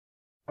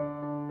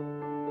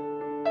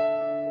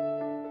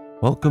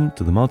Welcome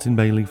to the Martin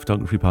Bailey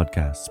Photography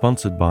Podcast,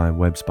 sponsored by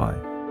WebSpy.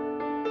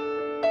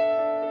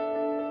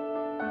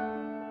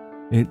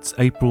 It's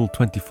April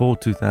 24,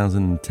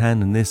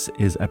 2010, and this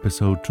is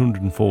episode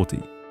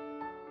 240.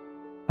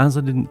 As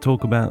I didn't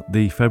talk about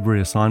the February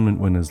assignment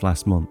winners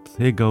last month,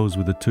 here goes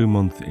with a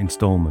 2-month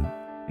installment,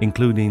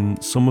 including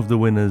some of the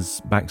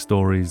winners'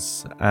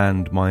 backstories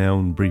and my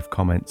own brief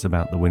comments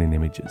about the winning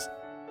images.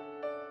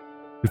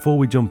 Before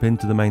we jump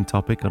into the main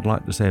topic, I'd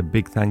like to say a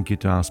big thank you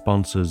to our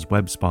sponsors,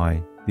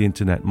 WebSpy, the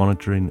Internet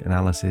Monitoring,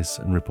 Analysis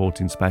and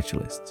Reporting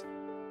Specialists.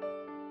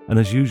 And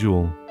as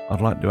usual, I'd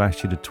like to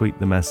ask you to tweet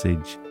the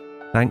message,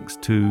 thanks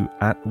to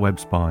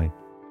 @WebSpy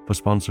for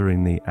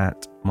sponsoring the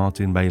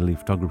 @Martin Bailey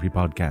Photography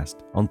Podcast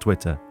on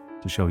Twitter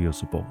to show your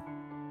support.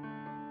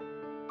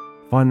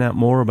 To find out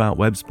more about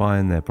WebSpy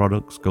and their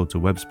products, go to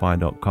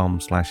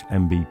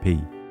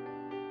webspy.com/MBP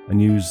and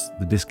use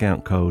the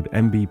discount code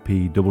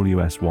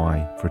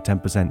MBPWSY for a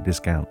 10%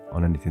 discount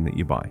on anything that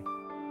you buy.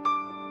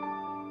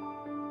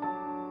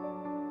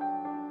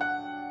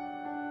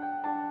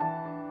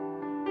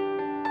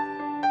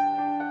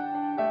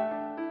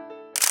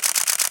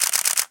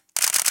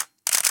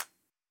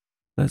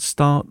 Let's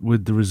start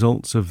with the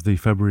results of the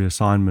February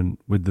assignment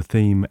with the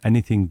theme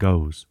Anything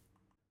Goes.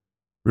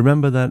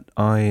 Remember that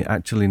I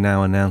actually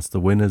now announced the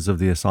winners of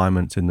the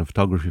assignments in the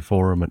photography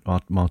forum at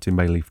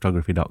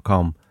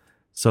martinbaileyphotography.com,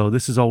 so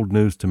this is old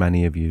news to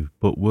many of you,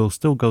 but we'll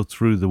still go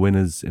through the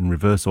winners in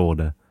reverse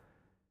order.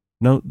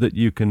 Note that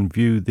you can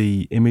view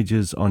the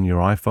images on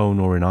your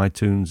iPhone or in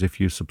iTunes if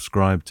you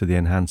subscribe to the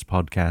Enhanced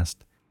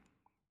podcast.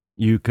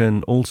 You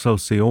can also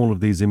see all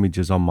of these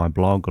images on my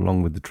blog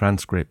along with the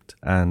transcript,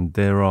 and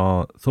there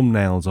are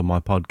thumbnails on my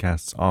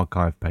podcast's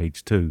archive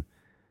page too,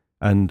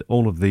 and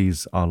all of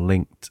these are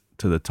linked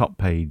to the top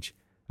page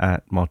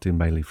at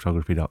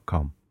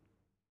martinbaileyphotography.com.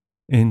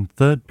 In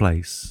third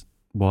place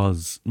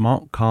was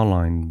Mark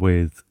Carline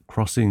with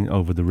Crossing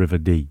Over the River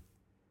Dee.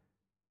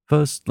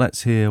 First,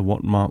 let's hear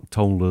what Mark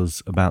told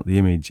us about the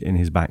image in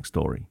his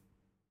backstory.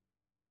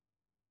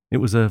 It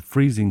was a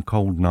freezing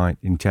cold night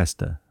in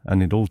Chester,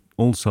 and it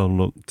also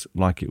looked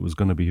like it was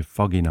going to be a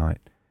foggy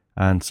night,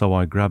 and so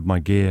I grabbed my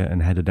gear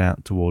and headed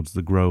out towards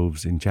the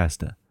groves in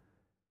Chester.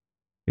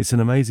 It's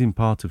an amazing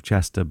part of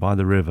Chester by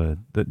the river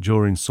that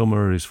during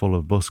summer is full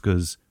of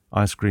buskers,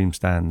 ice cream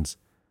stands,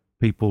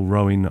 people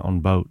rowing on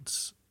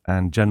boats,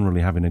 and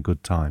generally having a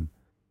good time.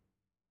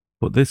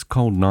 But this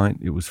cold night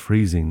it was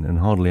freezing and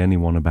hardly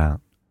anyone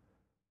about.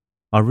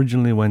 I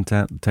originally went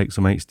out to take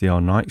some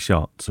HDR night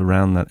shots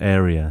around that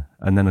area,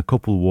 and then a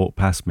couple walked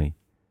past me.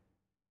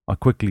 I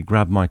quickly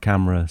grabbed my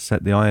camera,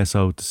 set the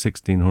ISO to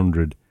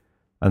 1600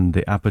 and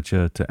the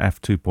aperture to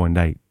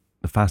f2.8,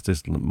 the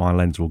fastest my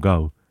lens will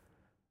go,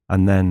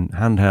 and then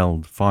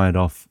handheld fired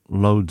off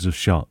loads of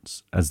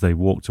shots as they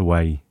walked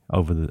away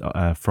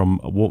from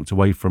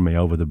me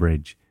over the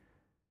bridge.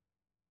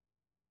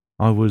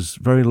 I was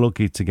very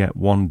lucky to get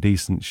one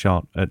decent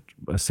shot at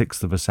a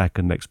 1/6 of a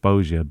second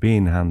exposure,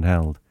 being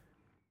handheld.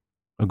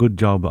 A good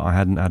job I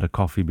hadn't had a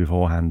coffee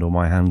beforehand or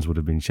my hands would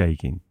have been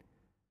shaking.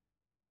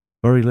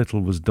 Very little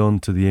was done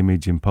to the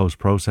image in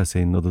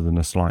post-processing other than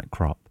a slight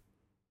crop.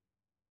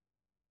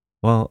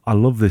 Well, I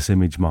love this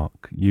image,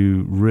 Mark.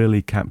 You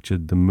really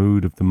captured the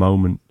mood of the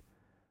moment.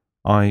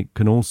 I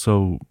can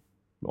also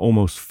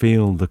almost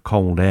feel the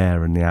cold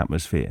air in the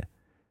atmosphere.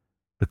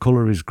 The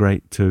colour is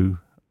great too,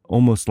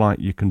 almost like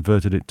you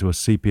converted it to a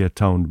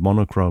sepia-toned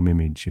monochrome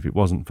image if it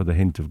wasn't for the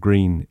hint of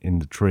green in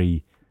the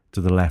tree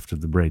to the left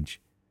of the bridge.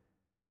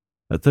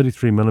 At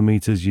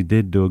 33mm, you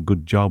did do a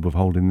good job of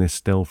holding this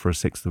still for a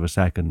 1/6 of a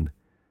second.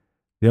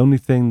 The only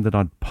thing that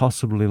I'd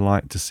possibly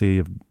like to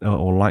see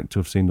or like to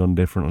have seen done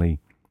differently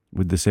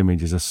with this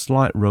image is a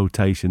slight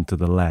rotation to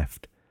the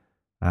left,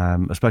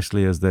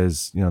 especially as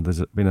there's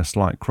been a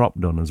slight crop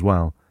done as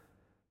well.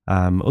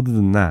 Other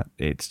than that,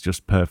 it's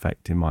just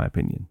perfect in my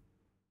opinion.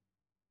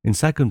 In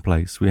second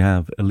place, we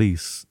have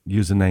Elise,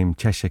 username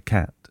Cheshire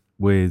Cat,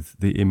 with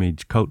the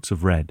image Coats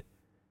of Red.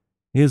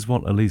 Here's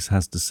what Elise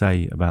has to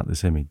say about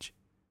this image.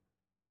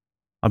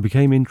 I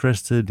became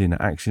interested in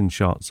action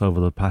shots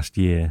over the past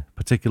year,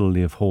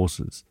 particularly of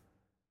horses.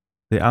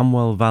 The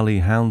Amwell Valley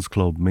Hounds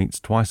Club meets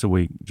twice a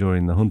week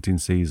during the hunting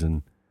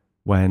season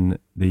when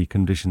the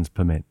conditions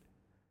permit.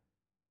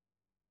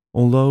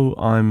 Although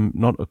I'm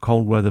not a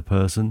cold weather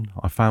person,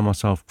 I found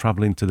myself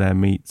travelling to their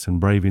meets and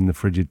braving the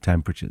frigid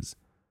temperatures.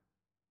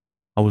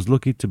 I was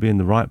lucky to be in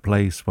the right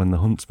place when the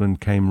huntsman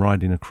came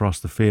riding across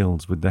the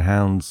fields with the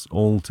hounds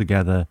all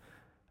together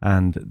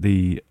and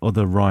the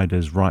other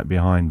riders right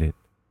behind it.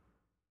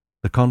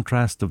 The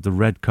contrast of the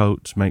red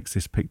coats makes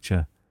this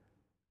picture.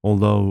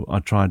 Although I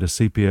tried a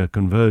sepia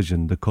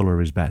conversion, the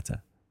colour is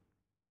better.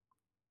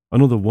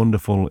 Another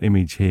wonderful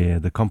image here.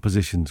 The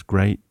composition's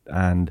great,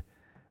 and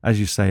as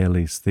you say,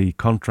 Elise, the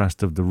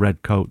contrast of the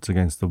red coats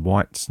against the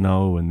white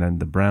snow and then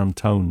the brown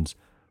tones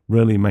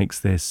really makes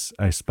this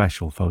a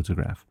special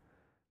photograph.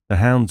 The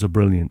hounds are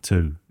brilliant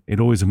too. It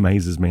always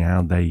amazes me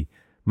how they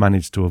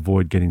manage to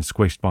avoid getting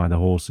squished by the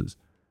horses.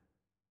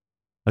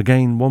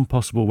 Again, one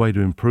possible way to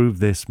improve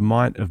this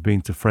might have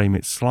been to frame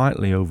it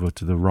slightly over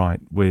to the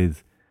right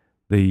with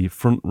the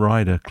front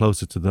rider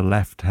closer to the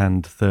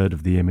left-hand third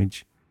of the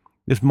image.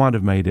 This might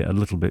have made it a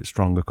little bit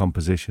stronger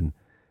composition,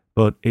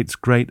 but it's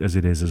great as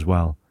it is as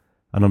well,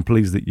 and I'm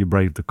pleased that you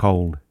braved the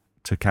cold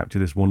to capture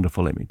this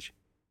wonderful image.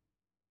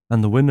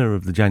 And the winner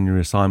of the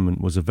January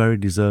assignment was a very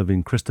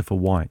deserving Christopher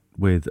White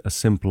with A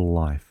Simple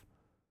Life.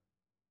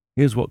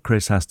 Here's what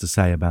Chris has to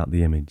say about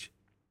the image.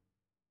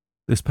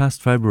 This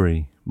past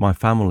February, my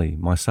family,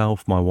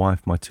 myself, my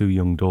wife, my 2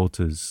 young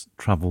daughters,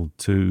 travelled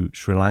to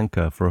Sri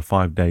Lanka for a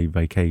 5-day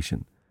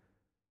vacation.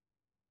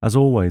 As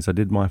always, I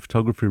did my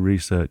photography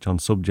research on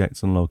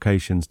subjects and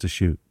locations to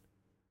shoot.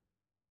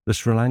 The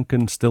Sri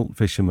Lankan stilt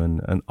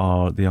fishermen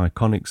are the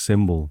iconic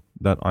symbol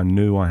that I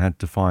knew I had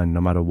to find no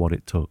matter what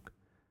it took.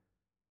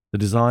 The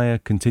desire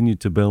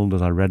continued to build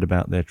as I read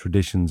about their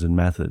traditions and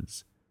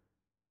methods.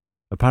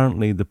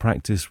 Apparently, the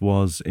practice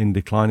was in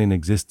declining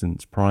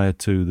existence prior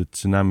to the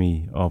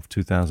tsunami of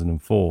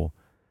 2004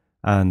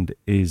 and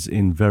is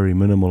in very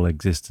minimal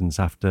existence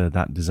after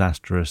that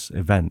disastrous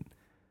event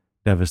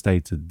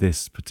devastated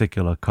this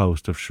particular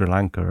coast of Sri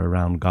Lanka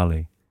around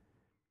Gully.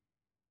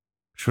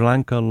 Sri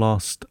Lanka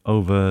lost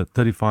over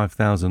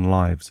 35,000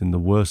 lives in the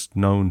worst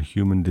known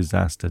human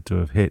disaster to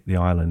have hit the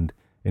island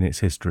in its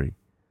history.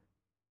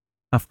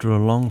 After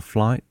a long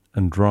flight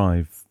and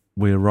drive,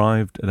 we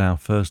arrived at our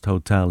first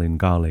hotel in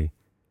Gali.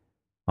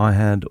 I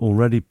had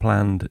already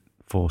planned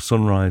for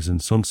sunrise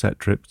and sunset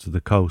trips to the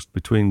coast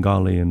between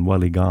Gali and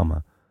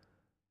Weligama,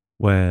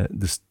 where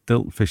the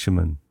stilt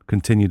fishermen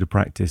continue to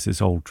practice this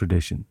old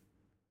tradition.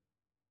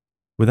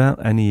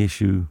 Without any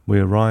issue, we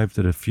arrived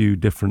at a few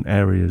different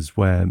areas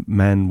where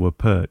men were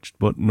perched,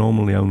 but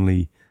normally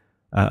only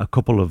a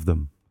couple of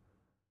them.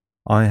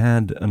 I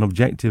had an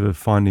objective of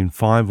finding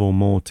 5 or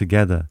more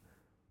together,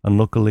 and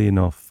luckily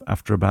enough,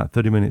 after about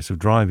 30 minutes of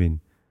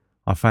driving,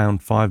 I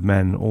found 5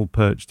 men all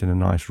perched in a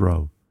nice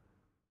row.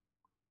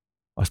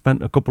 I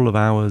spent a couple of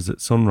hours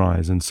at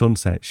sunrise and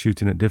sunset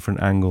shooting at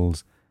different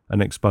angles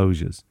and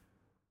exposures.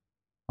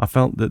 I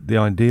felt that the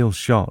ideal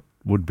shot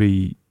would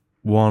be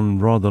one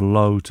rather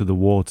low to the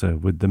water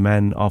with the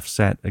men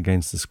offset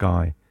against the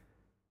sky,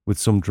 with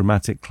some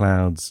dramatic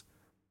clouds,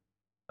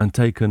 and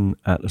taken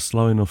at a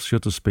slow enough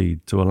shutter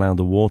speed to allow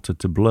the water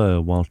to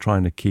blur while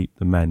trying to keep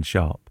the men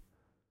sharp.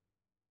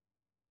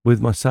 With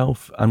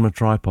myself and my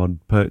tripod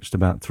perched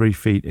about 3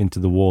 feet into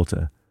the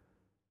water,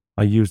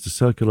 I used a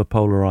circular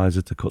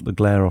polarizer to cut the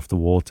glare off the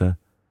water,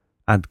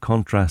 add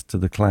contrast to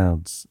the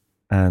clouds,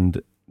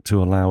 and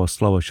to allow a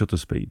slower shutter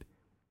speed.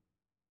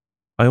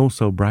 I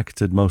also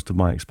bracketed most of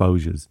my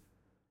exposures.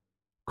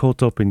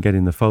 Caught up in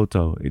getting the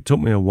photo, it took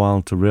me a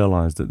while to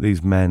realize that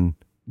these men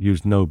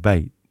used no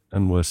bait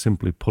and were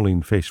simply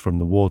pulling fish from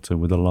the water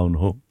with a lone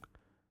hook.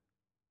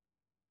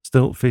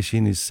 Stilt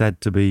fishing is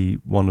said to be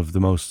one of the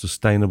most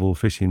sustainable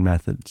fishing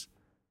methods,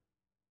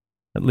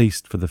 at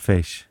least for the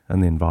fish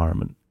and the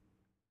environment.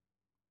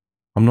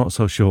 I'm not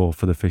so sure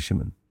for the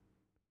fishermen.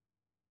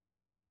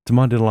 To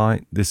my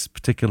delight, this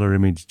particular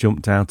image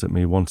jumped out at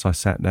me once I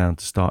sat down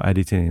to start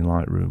editing in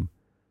Lightroom.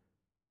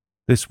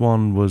 This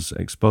one was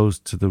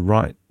exposed to the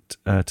right,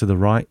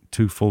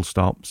 2 full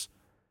stops,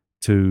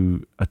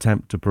 to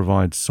attempt to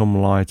provide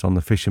some light on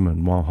the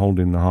fisherman while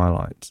holding the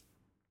highlights.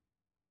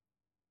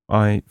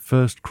 I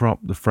first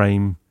cropped the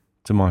frame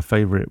to my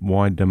favourite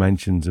wide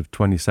dimensions of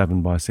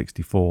 27 by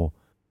 64,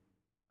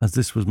 as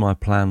this was my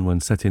plan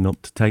when setting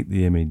up to take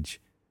the image,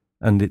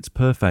 and it's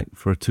perfect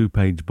for a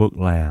 2-page book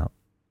layout.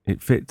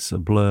 It fits a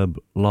blurb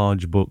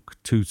large book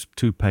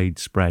 2-page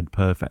spread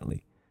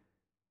perfectly.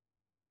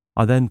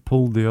 I then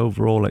pulled the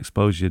overall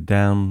exposure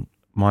down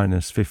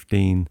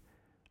 -15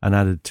 and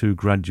added 2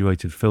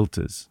 graduated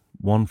filters,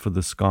 one for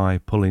the sky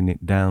pulling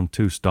it down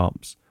 2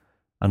 stops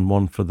and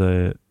one for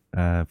the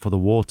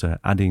water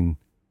adding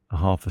a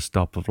half a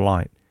stop of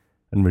light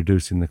and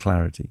reducing the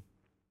clarity.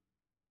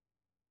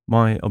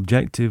 My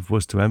objective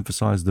was to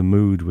emphasize the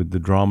mood with the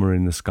drama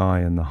in the sky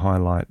and the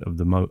highlight of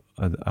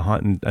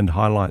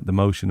highlight the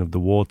motion of the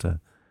water,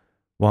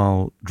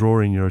 while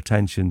drawing your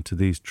attention to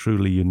these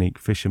truly unique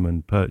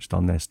fishermen perched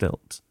on their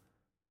stilts.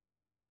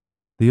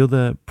 The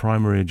other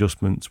primary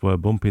adjustments were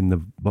bumping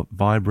the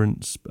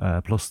vibrance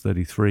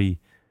 +33,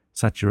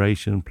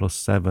 saturation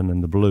 +7,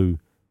 and the blue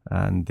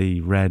and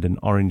the red and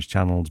orange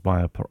channels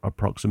by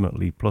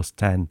approximately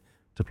 +10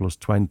 to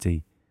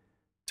 +20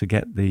 to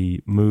get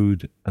the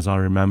mood as I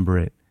remember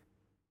it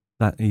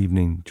that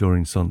evening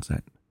during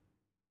sunset.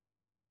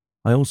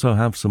 I also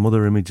have some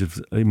other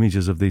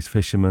images of these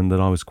fishermen that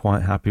I was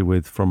quite happy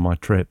with from my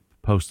trip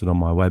posted on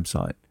my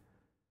website.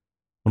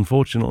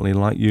 Unfortunately,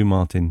 like you,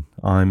 Martin,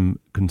 I'm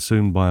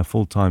consumed by a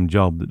full-time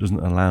job that doesn't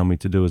allow me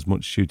to do as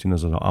much shooting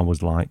as I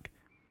would like.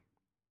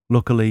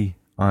 Luckily,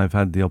 I've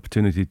had the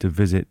opportunity to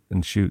visit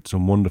and shoot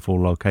some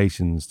wonderful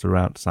locations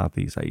throughout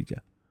Southeast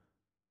Asia.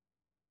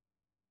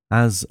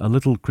 As a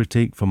little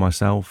critique for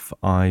myself,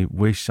 I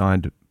wish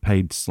I'd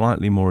paid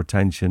slightly more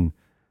attention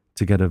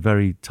to get a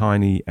very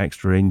tiny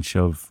extra inch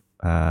of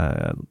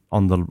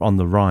on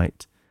the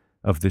right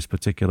of this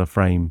particular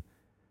frame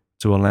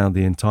to allow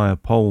the entire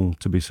pole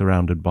to be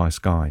surrounded by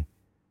sky.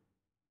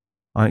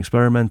 I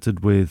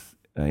experimented with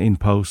in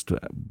post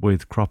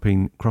with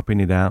cropping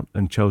it out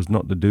and chose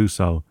not to do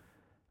so,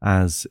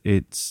 as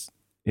it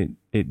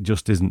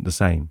just isn't the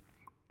same.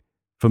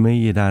 For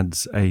me, it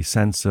adds a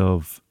sense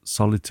of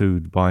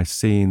solitude by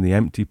seeing the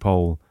empty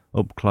pole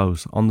up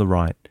close on the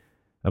right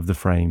of the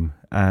frame,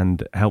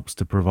 and helps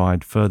to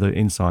provide further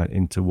insight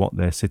into what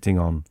they're sitting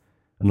on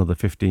another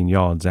 15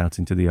 yards out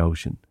into the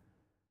ocean.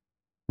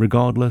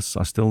 Regardless,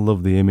 I still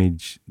love the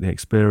image, the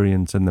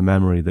experience and the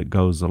memory that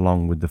goes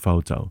along with the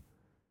photo.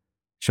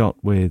 Shot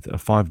with a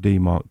 5D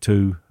Mark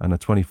II and a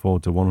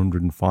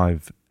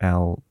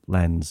 24-105L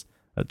lens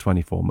at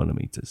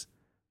 24mm,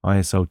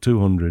 ISO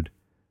 200,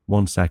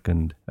 1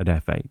 second at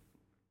f8.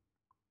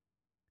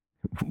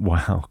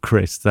 Wow,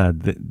 Chris,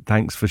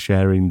 thanks for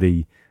sharing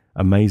the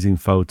amazing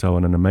photo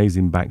and an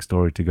amazing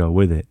backstory to go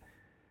with it.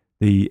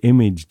 The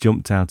image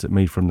jumped out at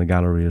me from the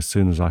gallery as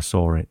soon as I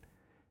saw it.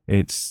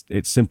 It's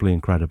simply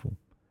incredible.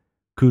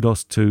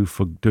 Kudos to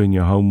for doing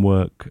your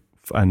homework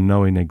and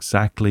knowing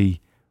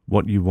exactly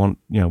what you want,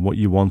 what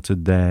you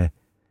wanted there.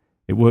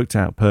 It worked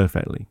out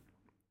perfectly.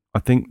 I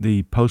think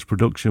the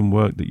post-production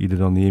work that you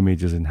did on the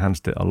image has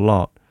enhanced it a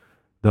lot,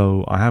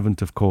 though I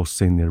haven't, of course,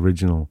 seen the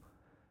original.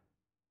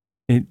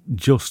 It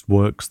just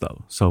works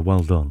though, so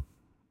well done.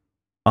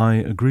 I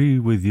agree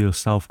with your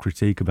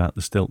self-critique about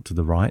the stilt to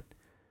the right.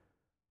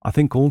 I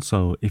think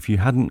also if you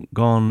hadn't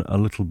gone a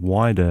little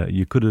wider,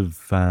 you could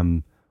have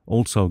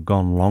also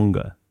gone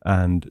longer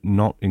and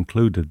not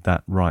included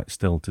that right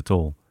stilt at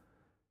all.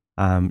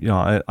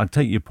 I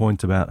take your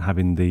point about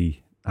having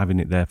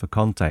it there for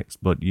context,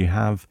 but you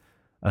have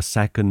a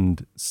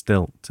second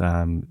stilt.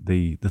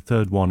 The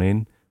third one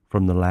in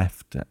from the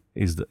left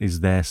is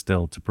there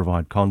still to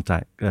provide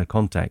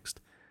context.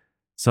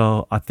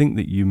 So I think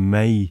that you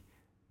may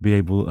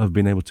have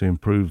been able to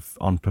improve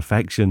on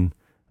perfection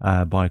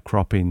by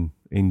cropping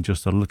in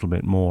just a little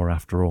bit more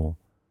after all.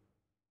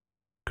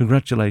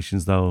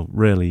 Congratulations though,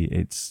 really,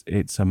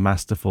 it's a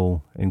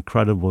masterful,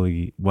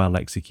 incredibly well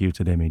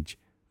executed image.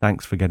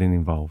 Thanks for getting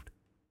involved.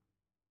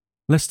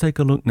 Let's take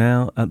a look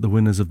now at the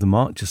winners of the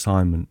March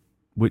assignment,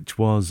 which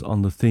was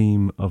on the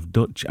theme of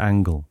Dutch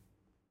angle.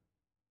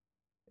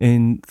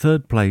 In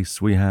third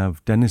place, we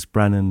have Dennis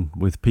Brennan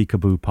with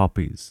Peekaboo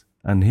Poppies,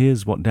 and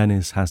here's what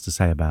Dennis has to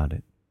say about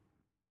it.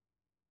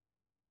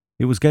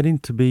 It was getting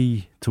to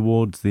be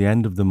towards the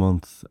end of the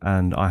month,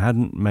 and I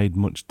hadn't made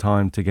much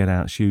time to get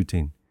out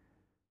shooting.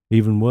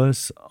 Even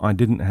worse, I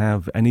didn't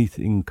have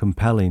anything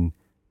compelling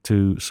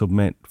to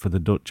submit for the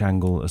Dutch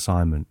angle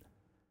assignment.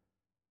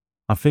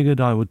 I figured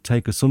I would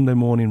take a Sunday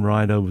morning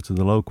ride over to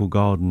the local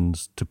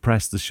gardens to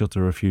press the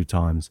shutter a few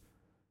times.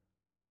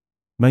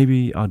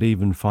 Maybe I'd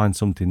even find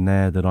something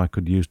there that I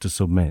could use to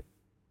submit.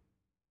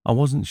 I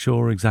wasn't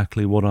sure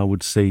exactly what I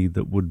would see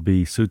that would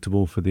be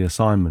suitable for the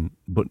assignment,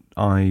 but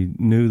I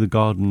knew the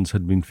gardens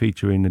had been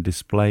featuring a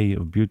display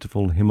of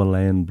beautiful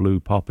Himalayan blue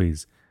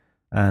poppies,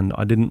 and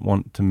I didn't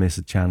want to miss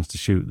a chance to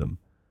shoot them.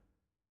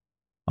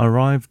 I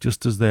arrived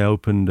just as they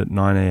opened at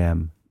 9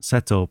 a.m,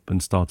 set up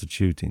and started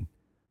shooting.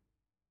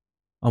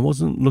 I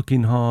wasn't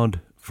looking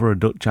hard for a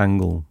Dutch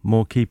angle,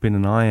 more keeping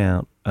an eye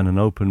out and an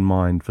open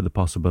mind for the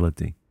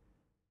possibility.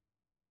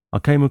 I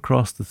came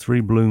across the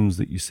 3 blooms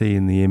that you see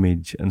in the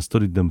image and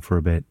studied them for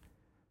a bit.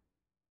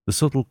 The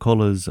subtle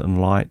colours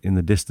and light in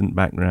the distant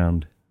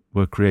background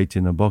were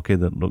creating a bokeh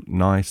that looked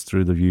nice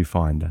through the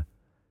viewfinder.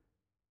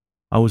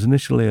 I was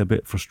initially a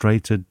bit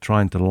frustrated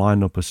trying to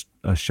line up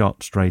a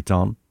shot straight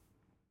on.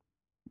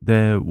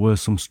 There were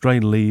some stray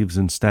leaves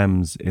and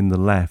stems in the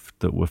left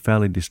that were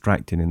fairly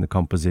distracting in the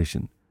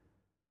composition.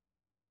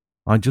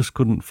 I just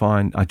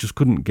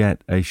couldn't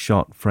get a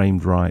shot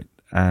framed right,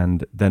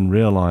 and then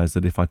realised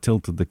that if I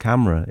tilted the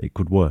camera, it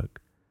could work.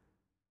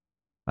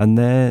 And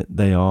there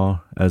they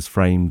are, as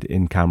framed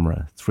in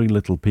camera, 3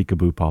 little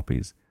peekaboo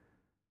poppies.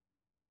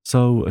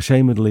 So,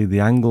 ashamedly, the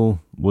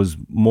angle was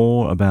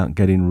more about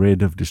getting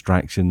rid of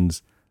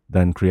distractions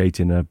than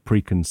creating a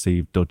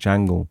preconceived Dutch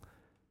angle,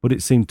 but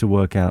it seemed to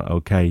work out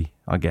okay,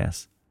 I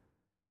guess.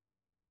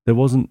 There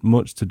wasn't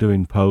much to do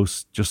in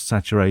post, just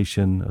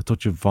saturation, a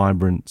touch of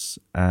vibrance,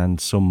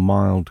 and some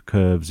mild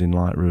curves in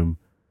Lightroom.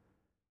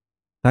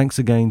 Thanks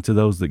again to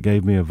those that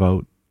gave me a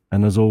vote,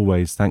 and as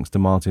always, thanks to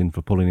Martin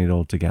for pulling it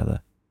all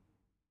together.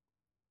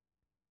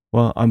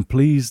 Well, I'm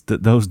pleased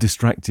that those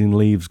distracting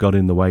leaves got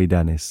in the way,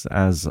 Dennis,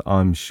 as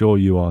I'm sure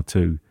you are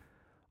too.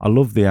 I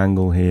love the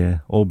angle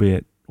here,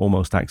 albeit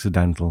almost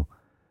accidental,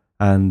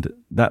 and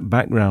that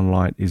background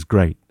light is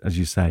great, as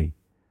you say.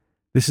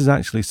 This is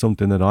actually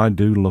something that I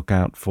do look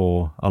out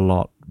for a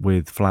lot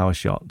with flower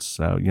shots,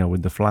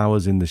 with the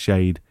flowers in the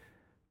shade,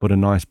 but a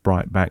nice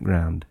bright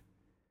background.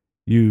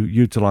 You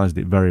utilised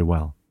it very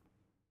well.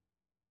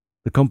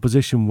 The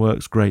composition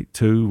works great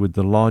too, with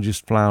the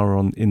largest flower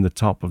in the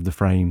top of the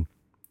frame,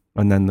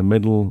 and then the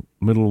middle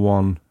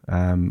one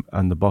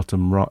and the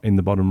bottom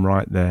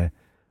right there,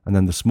 and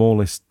then the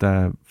smallest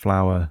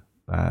flower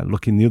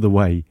looking the other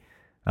way,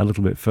 a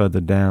little bit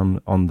further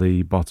down on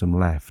the bottom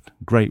left.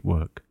 Great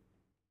work.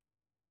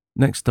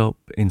 Next up,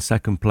 in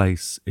second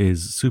place,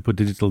 is Super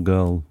Digital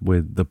Girl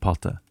with The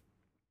Potter.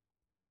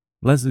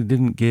 Leslie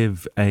didn't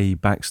give a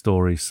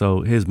backstory,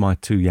 so here's my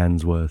 2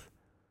 yens worth.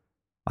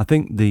 I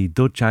think the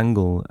Dutch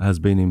angle has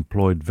been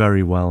employed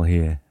very well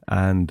here,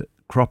 and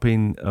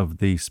cropping of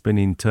the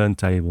spinning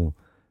turntable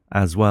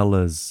as well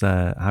as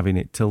having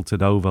it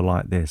tilted over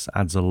like this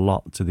adds a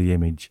lot to the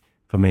image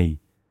for me.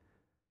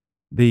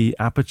 The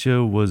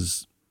aperture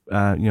was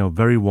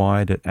very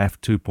wide at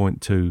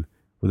f2.2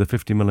 with a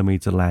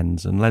 50mm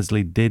lens, and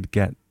Leslie did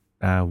get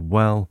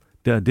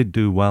did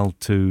do well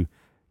to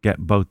get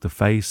both the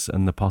face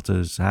and the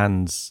Potter's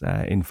hands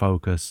in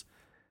focus.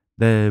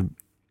 They're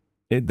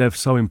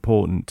so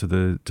important to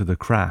the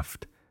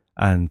craft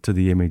and to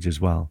the image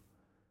as well.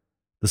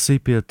 The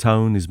sepia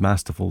tone is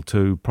masterful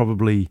too,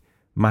 probably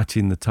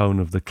matching the tone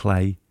of the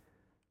clay.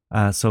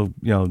 So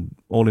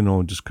all in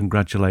all, just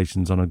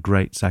congratulations on a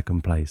great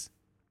second place.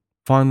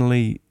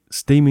 Finally,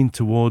 steaming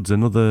towards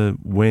another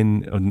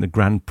win in the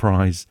grand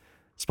prize,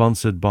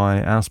 sponsored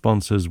by our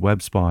sponsors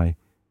WebSpy,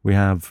 we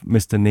have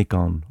Mr.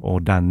 Nikon, or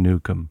Dan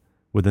Newcomb,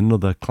 with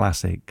another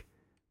classic,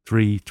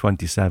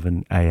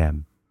 3:27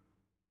 a.m.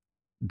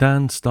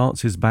 Dan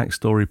starts his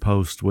backstory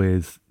post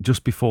with,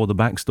 just before the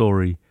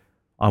backstory,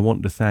 I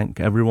want to thank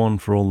everyone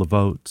for all the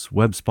votes,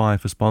 WebSpy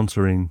for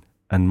sponsoring,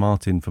 and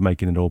Martin for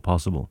making it all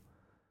possible.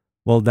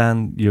 Well,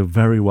 Dan, you're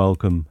very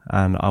welcome,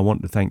 and I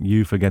want to thank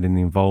you for getting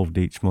involved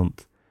each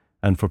month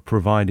and for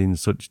providing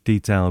such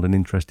detailed and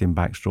interesting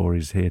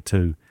backstories here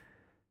too.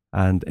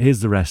 And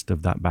here's the rest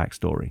of that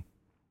backstory.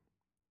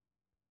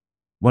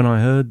 When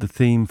I heard the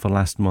theme for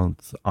last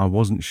month, I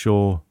wasn't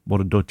sure what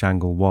a Dutch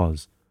angle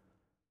was.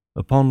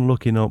 Upon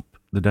looking up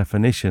the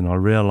definition, I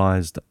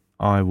realized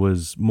I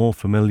was more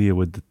familiar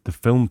with the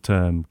film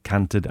term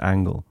canted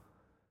angle.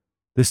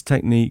 This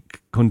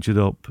technique conjured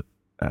up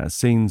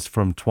scenes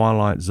from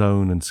Twilight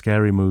Zone and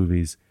scary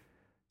movies,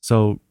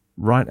 so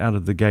right out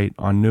of the gate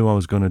I knew I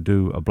was going to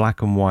do a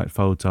black and white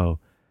photo,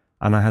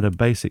 and I had a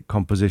basic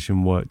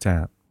composition worked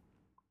out.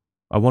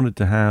 I wanted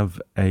to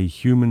have a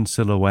human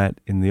silhouette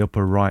in the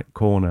upper right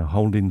corner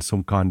holding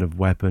some kind of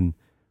weapon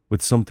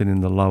with something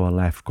in the lower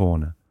left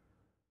corner.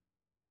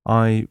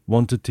 I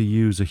wanted to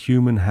use a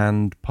human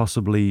hand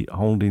possibly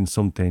holding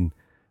something,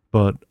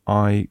 but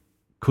I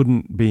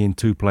couldn't be in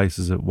 2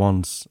 places at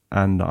once,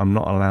 and I'm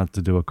not allowed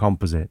to do a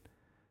composite.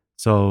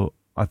 So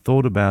I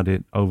thought about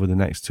it over the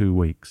next 2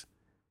 weeks.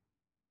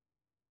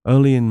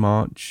 Early in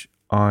March,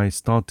 I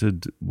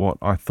started what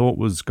I thought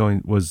was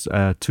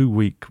a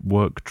 2-week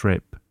work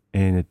trip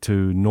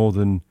to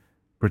northern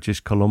British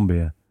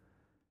Columbia.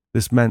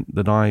 This meant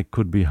that I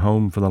could be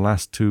home for the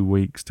last 2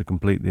 weeks to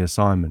complete the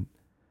assignment.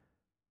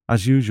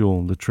 As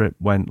usual, the trip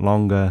went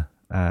longer,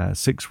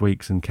 6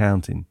 weeks and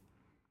counting.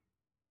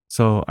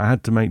 So I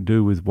had to make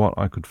do with what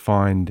I could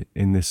find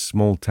in this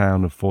small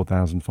town of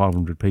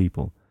 4,500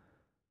 people.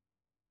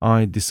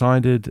 I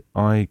decided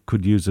I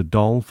could use a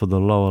doll for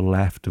the lower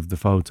left of the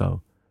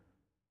photo.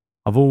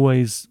 I've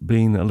always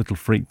been a little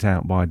freaked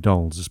out by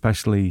dolls,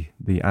 especially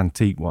the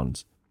antique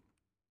ones.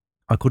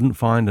 I couldn't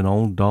find an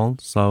old doll,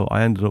 so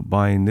I ended up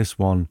buying this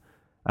one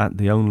at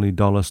the only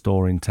dollar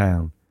store in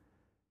town.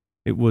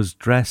 It was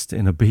dressed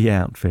in a bee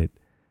outfit.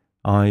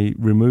 I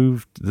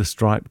removed the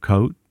striped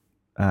coat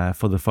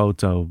for the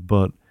photo,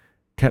 but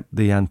kept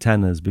the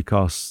antennas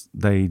because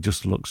they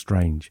just looked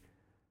strange.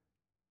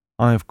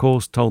 I, of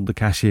course, told the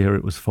cashier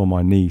it was for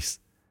my niece.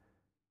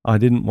 I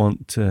didn't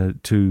want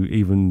to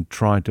even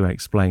try to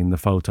explain the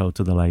photo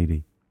to the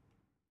lady.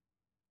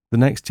 The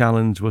next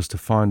challenge was to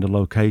find a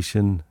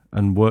location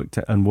and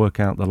work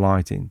out the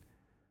lighting.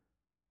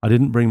 I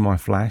didn't bring my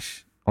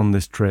flash on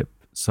this trip,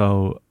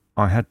 so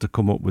I had to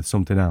come up with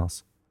something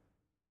else.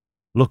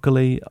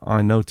 Luckily,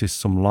 I noticed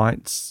some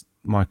lights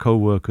my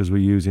co-workers were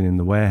using in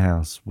the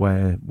warehouse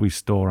where we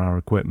store our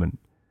equipment.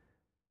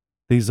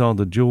 These are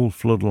the dual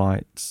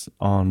floodlights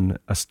on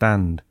a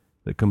stand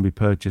that can be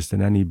purchased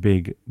in any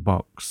big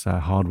box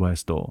hardware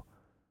store.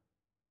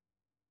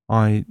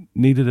 I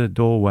needed a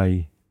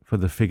doorway for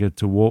the figure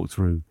to walk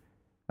through,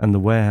 and the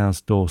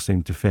warehouse door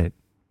seemed to fit.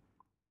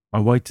 I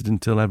waited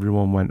until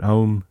everyone went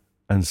home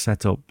and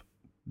set up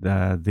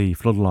the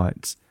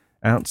floodlights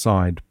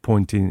outside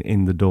pointing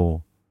in the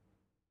door.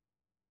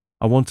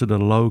 I wanted a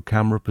low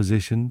camera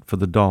position for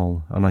the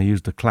doll, and I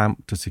used a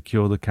clamp to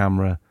secure the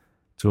camera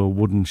to a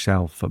wooden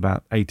shelf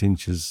about 8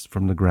 inches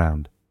from the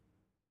ground.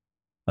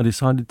 I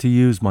decided to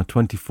use my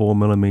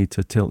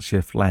 24mm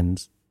tilt-shift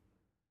lens.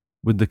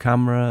 With the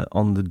camera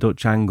on the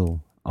Dutch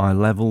angle, I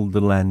leveled the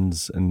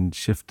lens and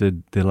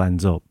shifted the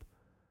lens up.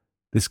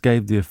 This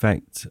gave the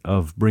effect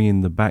of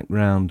bringing the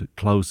background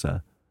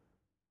closer.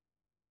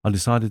 I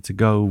decided to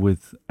go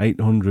with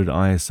 800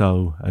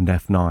 ISO and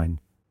f9.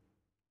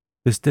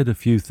 This did a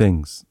few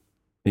things.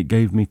 It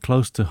gave me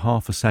close to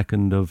half a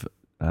second of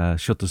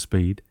shutter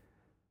speed,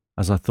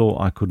 as I thought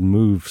I could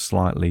move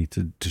slightly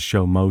to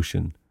show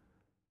motion.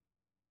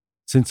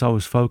 Since I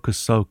was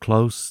focused so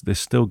close, this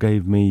still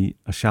gave me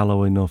a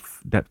shallow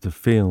enough depth of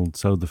field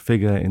so the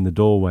figure in the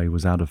doorway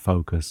was out of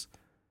focus.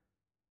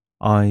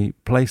 I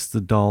placed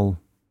the doll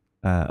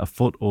a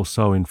foot or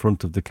so in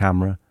front of the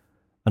camera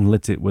and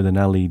lit it with an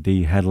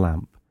LED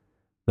headlamp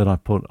that I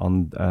put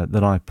on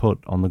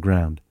the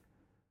ground.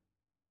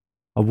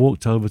 I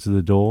walked over to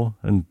the door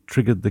and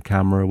triggered the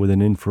camera with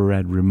an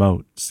infrared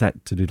remote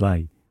set to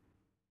delay.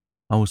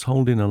 I was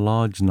holding a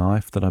large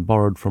knife that I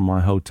borrowed from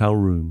my hotel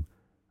room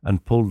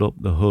and pulled up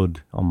the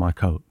hood on my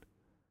coat.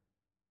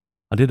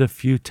 I did a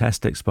few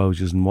test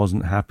exposures and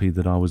wasn't happy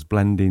that I was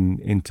blending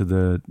into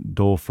the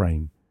door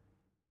frame.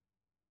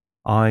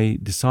 I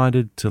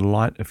decided to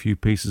light a few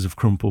pieces of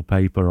crumpled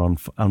paper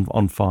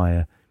on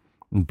fire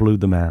and blew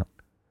them out.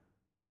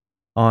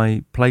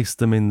 I placed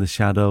them in the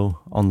shadow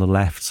on the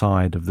left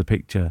side of the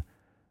picture,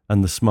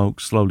 and the smoke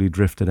slowly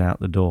drifted out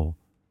the door.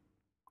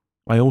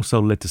 I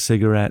also lit a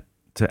cigarette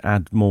to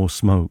add more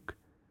smoke.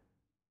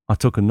 I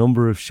took a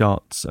number of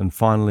shots and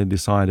finally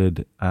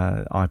decided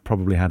I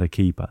probably had a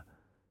keeper.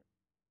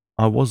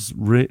 I was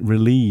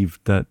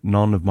relieved that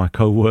none of my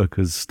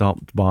co-workers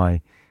stopped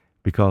by,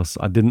 because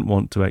I didn't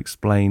want to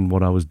explain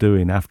what I was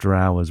doing after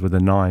hours with a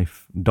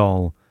knife,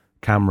 doll,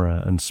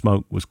 camera, and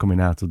smoke was coming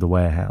out of the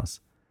warehouse.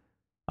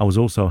 I was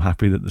also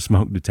happy that the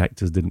smoke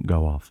detectors didn't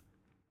go off.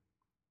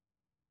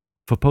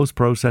 For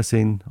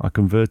post-processing, I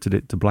converted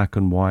it to black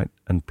and white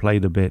and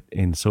played a bit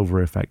in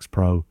Silver FX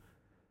Pro.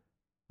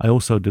 I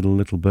also did a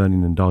little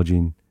burning and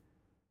dodging.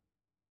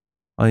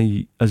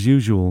 As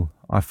usual,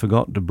 I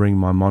forgot to bring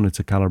my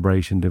monitor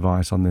calibration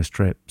device on this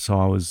trip, so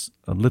I was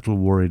a little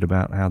worried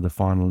about how the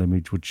final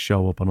image would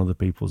show up on other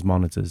people's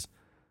monitors.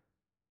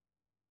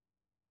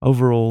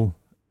 Overall,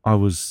 I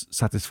was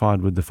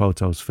satisfied with the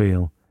photo's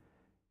feel.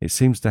 It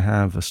seems to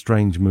have a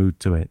strange mood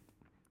to it.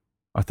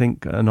 I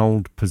think an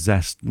old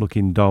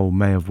possessed-looking doll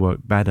may have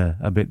worked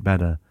a bit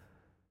better.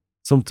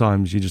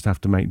 Sometimes you just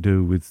have to make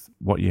do with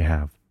what you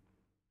have.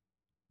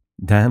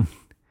 Dan,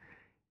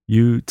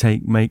 you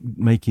take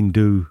making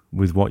do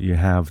with what you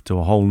have to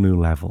a whole new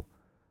level.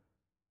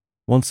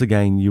 Once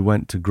again, you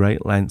went to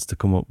great lengths to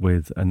come up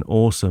with an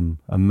awesome,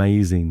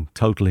 amazing,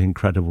 totally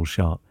incredible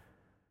shot.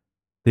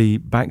 The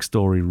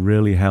backstory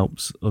really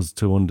helps us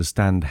to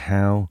understand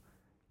how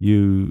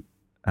you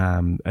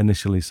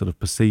initially sort of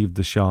perceived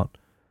the shot,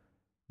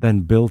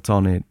 then built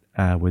on it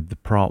with the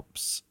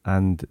props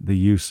and the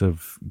use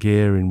of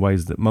gear in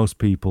ways that most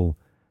people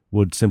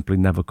would simply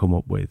never come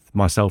up with,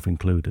 myself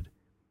included.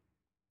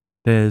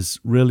 There's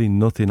really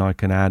nothing I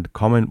can add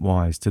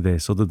comment-wise to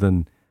this other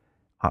than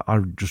I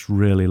just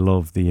really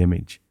love the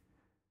image.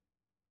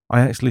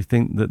 I actually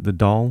think that the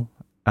doll,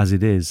 as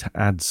it is,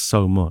 adds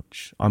so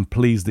much. I'm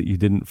pleased that you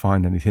didn't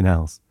find anything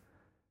else.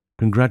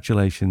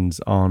 Congratulations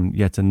on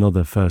yet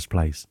another first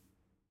place.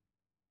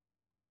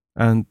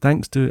 And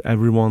thanks to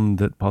everyone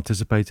that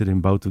participated in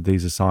both of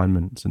these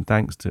assignments, and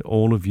thanks to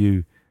all of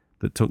you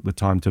that took the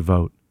time to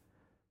vote.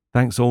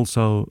 Thanks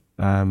also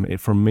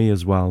from me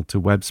as well to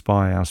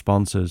WebSpy, our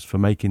sponsors, for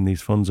making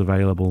these funds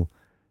available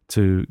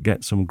to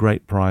get some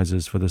great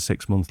prizes for the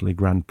 6-monthly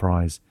grand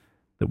prize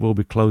that we'll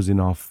be closing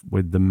off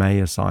with the May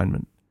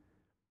assignment.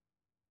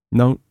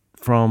 Note,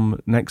 from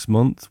next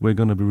month, we're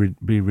going to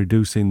be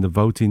reducing the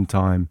voting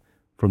time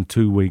from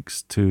 2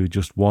 weeks to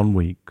just 1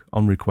 week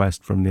on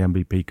request from the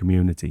MBP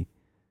community.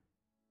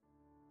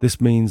 This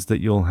means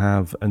that you'll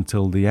have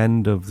until the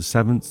end of the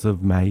 7th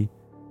of May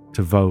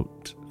to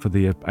vote for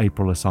the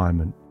April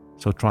assignment,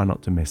 so try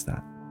not to miss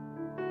that.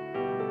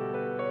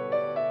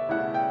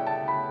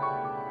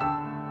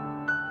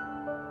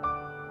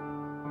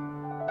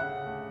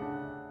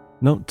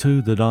 Note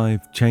too that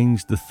I've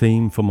changed the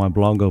theme for my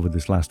blog over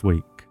this last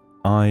week.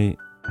 I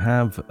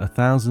have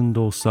 1,000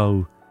 or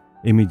so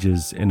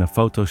images in a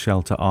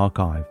PhotoShelter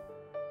archive,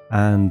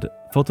 and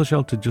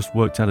PhotoShelter just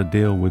worked out a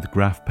deal with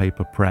Graph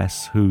Paper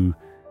Press, who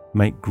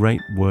make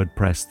great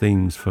WordPress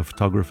themes for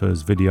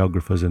photographers,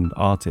 videographers, and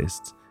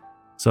artists.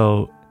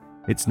 So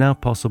it's now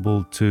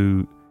possible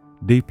to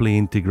deeply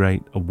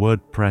integrate a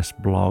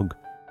WordPress blog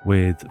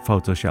with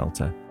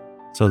PhotoShelter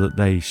so that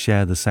they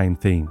share the same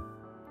theme.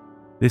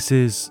 This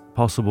is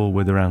possible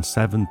with around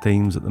 7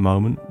 themes at the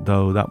moment,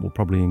 though that will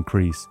probably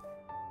increase.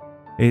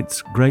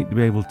 It's great to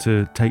be able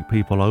to take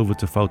people over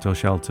to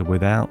PhotoShelter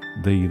without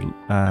the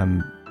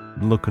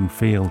look and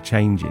feel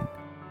changing,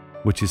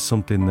 which is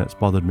something that's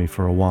bothered me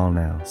for a while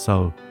now.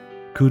 So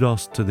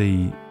kudos to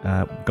the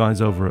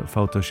guys over at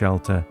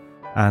PhotoShelter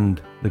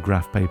and the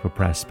Graph Paper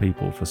Press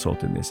people for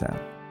sorting this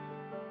out.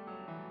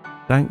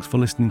 Thanks for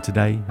listening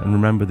today, and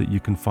remember that you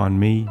can find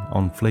me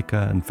on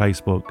Flickr and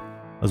Facebook,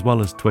 as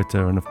well as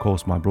Twitter and of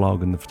course my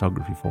blog and the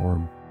photography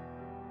forum.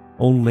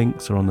 All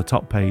links are on the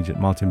top page at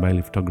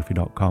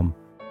martinbaileyphotography.com,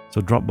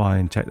 so drop by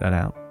and check that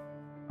out.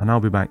 And I'll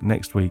be back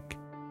next week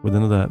with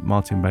another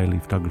Martin Bailey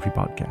Photography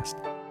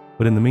podcast.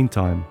 But in the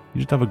meantime,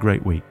 you just have a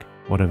great week,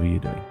 whatever you're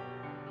doing.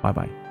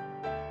 Bye-bye.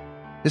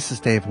 This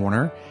is Dave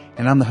Warner,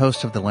 and I'm the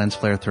host of the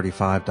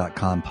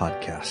LensFlare35.com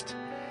podcast.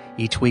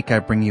 Each week I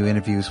bring you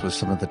interviews with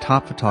some of the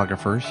top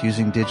photographers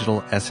using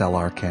digital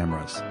SLR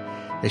cameras.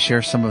 They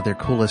share some of their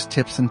coolest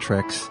tips and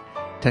tricks,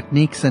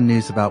 techniques, and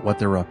news about what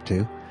they're up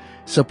to.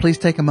 So please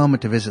take a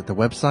moment to visit the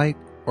website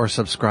or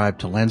subscribe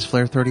to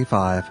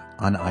LensFlare35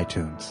 on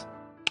iTunes.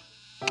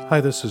 Hi,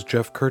 this is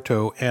Jeff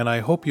Curto, and I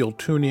hope you'll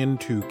tune in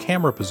to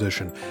Camera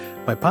Position,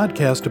 my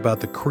podcast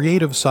about the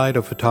creative side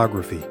of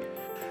photography.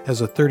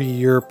 As a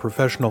 30-year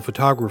professional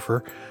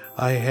photographer,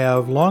 I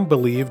have long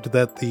believed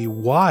that the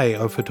why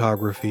of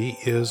photography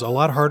is a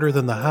lot harder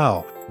than the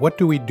how. What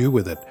do we do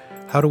with it?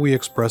 How do we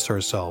express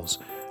ourselves?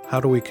 How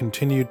do we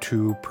continue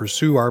to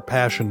pursue our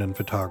passion in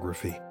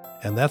photography?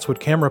 And that's what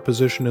Camera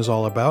Position is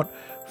all about.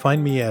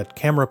 Find me at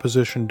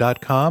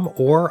cameraposition.com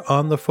or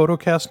on the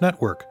Photocast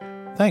Network.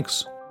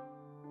 Thanks.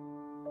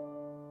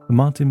 The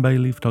Martin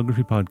Bailey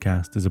Photography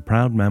Podcast is a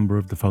proud member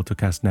of the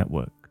Photocast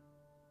Network.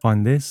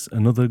 Find this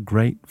and other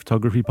great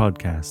photography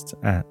podcasts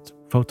at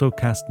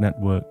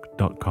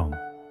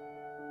photocastnetwork.com.